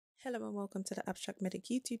Hello and welcome to the Abstract Medic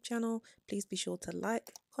YouTube channel. Please be sure to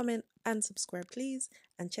like, comment and subscribe please,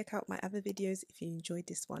 and check out my other videos if you enjoyed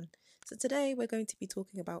this one. So today we're going to be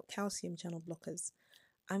talking about calcium channel blockers.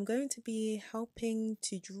 I'm going to be helping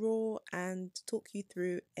to draw and talk you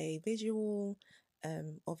through a visual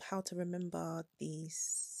of how to remember the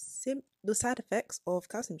side effects of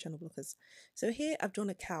calcium channel blockers. So here I've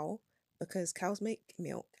drawn a cow because cows make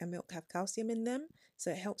milk and milk have calcium in them. So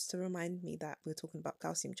it helps to remind me that we're talking about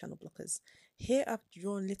calcium channel blockers. Here I've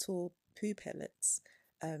drawn little poo pellets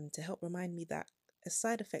to help remind me that a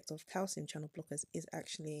side effect of calcium channel blockers is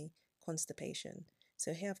actually constipation.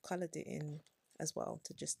 So here I've coloured it in as well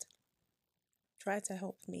to just try to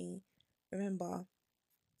help me remember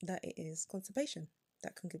that it is constipation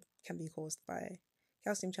that can be caused by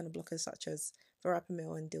calcium channel blockers such as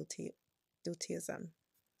verapamil and diltiazem.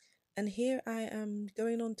 And here I am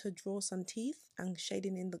going on to draw some teeth and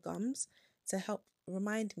shading in the gums to help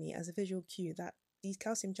remind me as a visual cue that these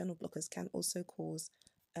calcium channel blockers can also cause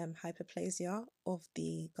hyperplasia of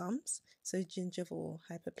the gums. So gingival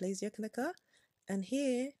hyperplasia can occur. And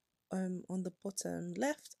here on the bottom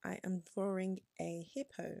left, I am drawing a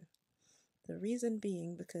hippo. The reason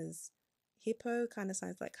being because hippo kind of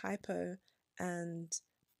sounds like hypo, and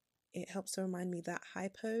it helps to remind me that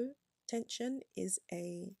hypotension is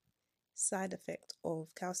a side effect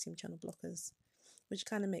of calcium channel blockers, which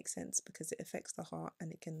kind of makes sense because it affects the heart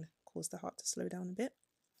and it can cause the heart to slow down a bit.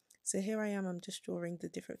 So here I am, I'm just drawing the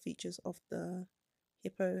different features of the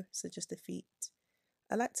hippo, so just the feet.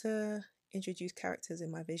 I like to introduce characters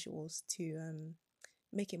in my visuals to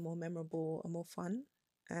make it more memorable and more fun,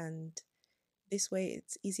 and this way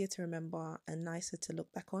it's easier to remember and nicer to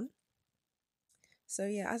look back on. So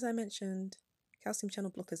yeah, as I mentioned, calcium channel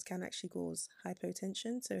blockers can actually cause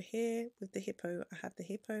hypotension. So here with the hippo, I have the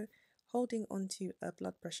hippo holding onto a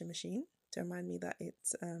blood pressure machine to remind me that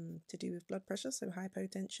it's to do with blood pressure, so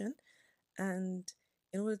hypotension. And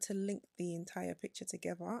in order to link the entire picture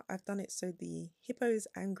together, I've done it so the hippo is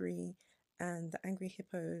angry, and the angry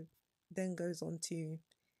hippo then goes on to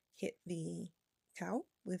hit the cow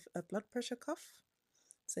with a blood pressure cuff.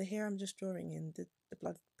 So here I'm just drawing in the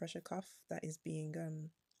blood pressure cuff that is being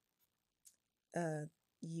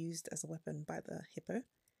used as a weapon by the hippo.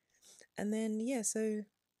 And then yeah, so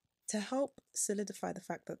to help solidify the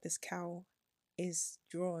fact that this cow is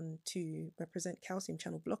drawn to represent calcium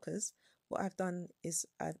channel blockers, what I've done is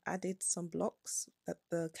I've added some blocks that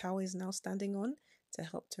the cow is now standing on to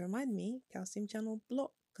help to remind me calcium channel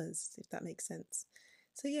blockers, if that makes sense.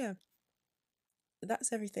 So yeah,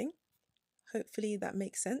 that's everything. Hopefully that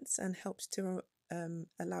makes sense and helps to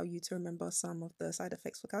allow you to remember some of the side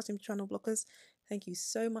effects for calcium channel blockers. Thank you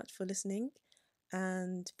so much for listening,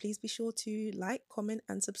 and please be sure to like, comment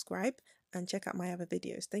and subscribe and check out my other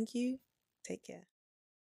videos. Thank you. Take care.